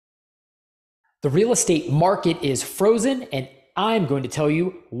The real estate market is frozen, and I'm going to tell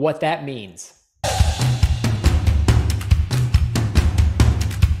you what that means.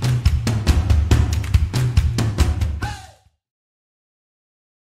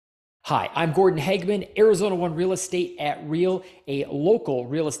 Hi, I'm Gordon Hageman, Arizona One Real Estate at Real, a local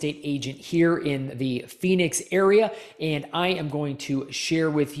real estate agent here in the Phoenix area, and I am going to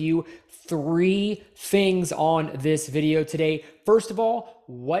share with you three things on this video today. First of all,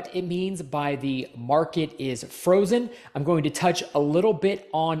 what it means by the market is frozen. I'm going to touch a little bit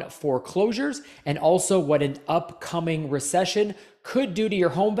on foreclosures and also what an upcoming recession could do to your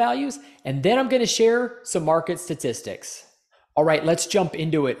home values, and then I'm going to share some market statistics. All right, let's jump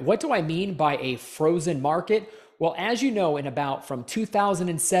into it. What do I mean by a frozen market? Well, as you know, in about from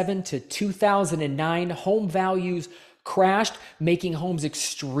 2007 to 2009, home values crashed, making homes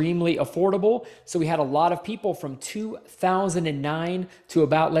extremely affordable. So we had a lot of people from 2009 to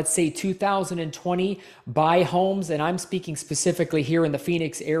about, let's say, 2020 buy homes. And I'm speaking specifically here in the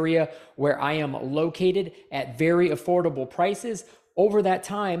Phoenix area where I am located at very affordable prices. Over that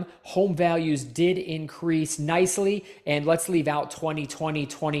time, home values did increase nicely, and let's leave out 2020,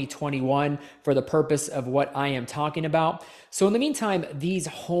 2021 for the purpose of what I am talking about. So in the meantime, these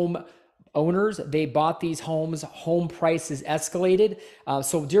home owners, they bought these homes, home prices escalated.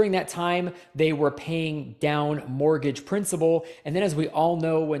 So during that time, they were paying down mortgage principal. And then as we all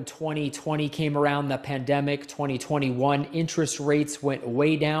know, when 2020 came around, the pandemic, 2021, interest rates went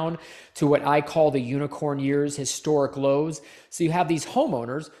way down to what I call the unicorn years, historic lows. So you have these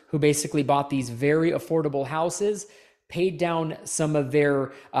homeowners who basically bought these very affordable houses, paid down some of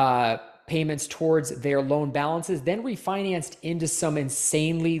their payments towards their loan balances, then refinanced into some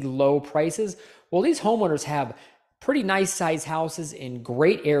insanely low prices. Well, these homeowners have pretty nice size houses in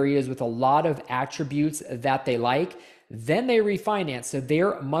great areas with a lot of attributes that they like. Then they refinance, so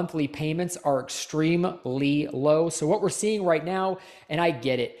their monthly payments are extremely low. So what we're seeing right now, and I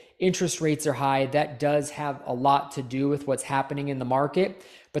get it, interest rates are high. That does have a lot to do with what's happening in the market.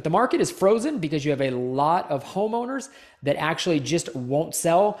 But the market is frozen because you have a lot of homeowners that actually just won't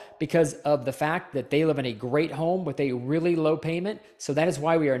sell because of the fact that they live in a great home with a really low payment. So that is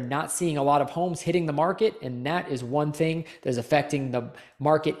why we are not seeing a lot of homes hitting the market. And that is one thing that is affecting the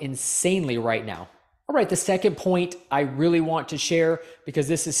market insanely right now. All right, the second point I really want to share, because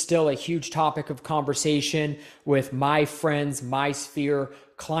this is still a huge topic of conversation with my friends, my sphere,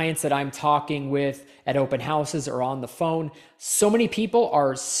 clients that I'm talking with at open houses or on the phone. So many people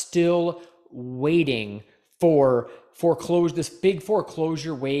are still waiting for this big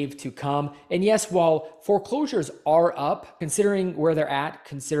foreclosure wave to come. And yes, while foreclosures are up, considering where they're at,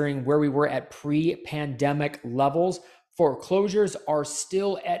 considering where we were at pre-pandemic levels, foreclosures are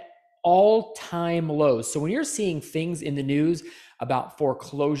still at all-time lows. So when you're seeing things in the news about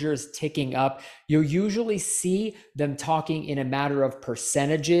foreclosures ticking up, you'll usually see them talking in a matter of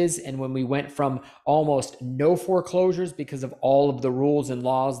percentages. And when we went from almost no foreclosures because of all of the rules and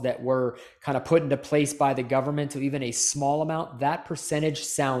laws that were kind of put into place by the government to even a small amount, that percentage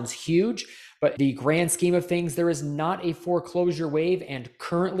sounds huge. But the grand scheme of things, there is not a foreclosure wave. And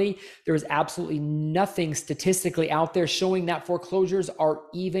currently, there is absolutely nothing statistically out there showing that foreclosures are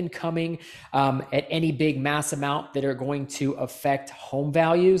even coming at any big mass amount that are going to affect home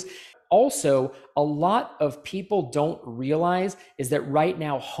values. Also, a lot of people don't realize is that right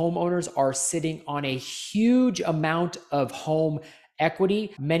now, homeowners are sitting on a huge amount of home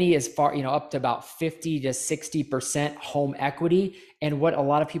equity, many as far, up to about 50 to 60% home equity. And what a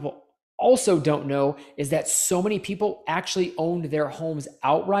lot of people also don't know is that so many people actually owned their homes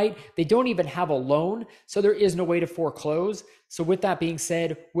outright. They don't even have a loan, so there is no way to foreclose. So with that being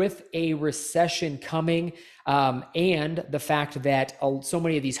said, with a recession coming and the fact that so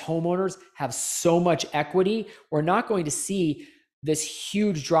many of these homeowners have so much equity, we're not going to see this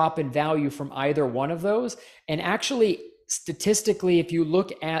huge drop in value from either one of those. And actually, statistically, if you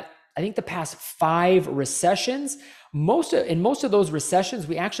look at, I think the past 5 recessions, in most of those recessions,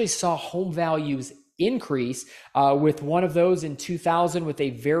 we actually saw home values increase, with one of those in 2000 with a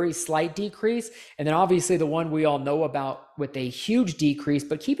very slight decrease. And then obviously the one we all know about with a huge decrease.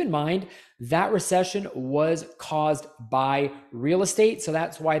 But keep in mind, that recession was caused by real estate. So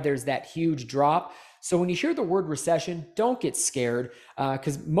that's why there's that huge drop. So when you hear the word recession, don't get scared,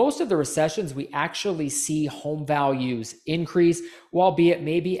 because most of the recessions, we actually see home values increase, albeit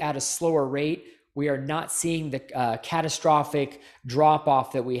maybe at a slower rate. We are not seeing the catastrophic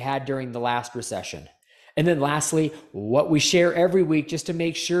drop-off that we had during the last recession. And then lastly, what we share every week just to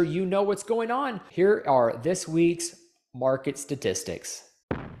make sure you know what's going on. Here are this week's market statistics.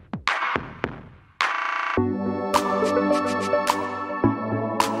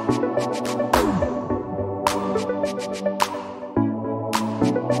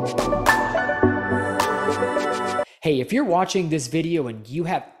 Hey, if you're watching this video and you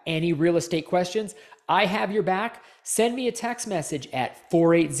have any real estate questions, I have your back. Send me a text message at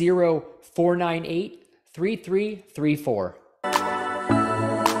 480-498-3334.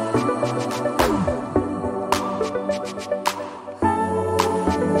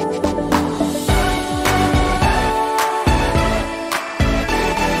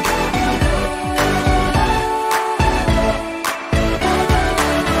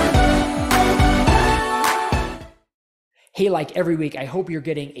 Hey, like every week, I hope you're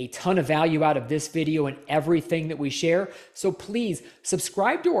getting a ton of value out of this video and everything that we share. So please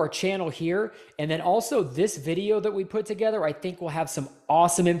subscribe to our channel here. And then also this video that we put together, I think will have some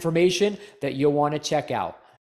awesome information that you'll want to check out.